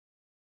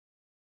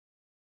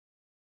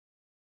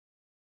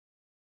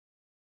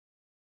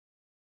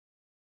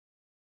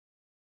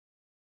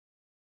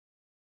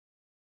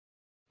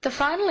The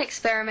final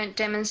experiment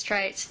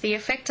demonstrates the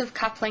effect of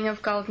coupling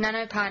of gold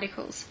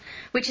nanoparticles,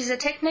 which is a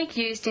technique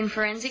used in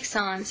forensic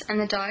science and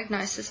the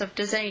diagnosis of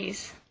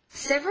disease.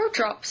 Several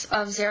drops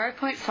of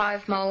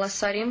 0.5 molar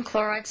sodium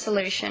chloride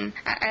solution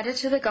are added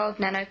to the gold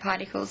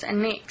nanoparticles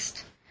and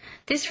mixed.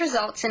 This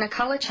results in a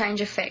colour change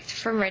effect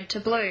from red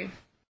to blue.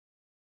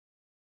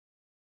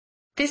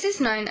 This is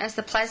known as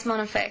the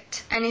plasmon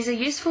effect and is a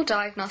useful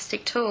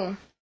diagnostic tool.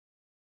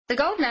 The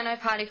gold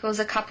nanoparticles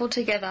are coupled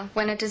together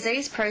when a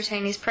disease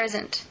protein is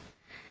present,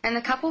 and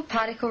the coupled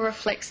particle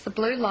reflects the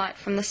blue light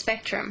from the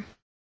spectrum.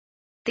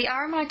 The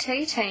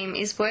RMIT team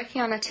is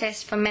working on a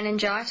test for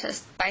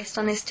meningitis based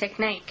on this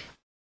technique.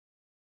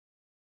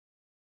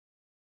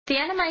 The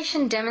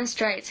animation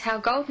demonstrates how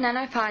gold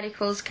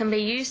nanoparticles can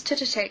be used to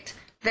detect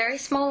very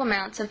small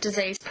amounts of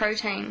disease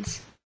proteins.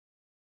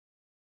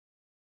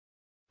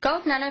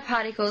 Gold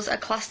nanoparticles are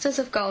clusters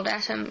of gold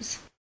atoms.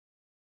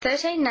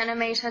 13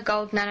 nanometer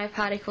gold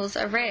nanoparticles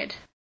are red.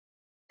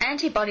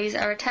 Antibodies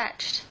are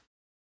attached.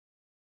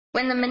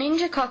 When the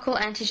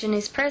meningococcal antigen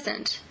is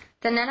present,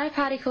 the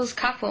nanoparticles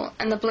couple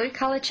and the blue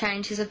colour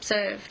change is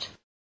observed.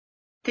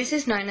 This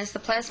is known as the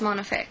plasmon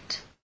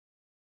effect.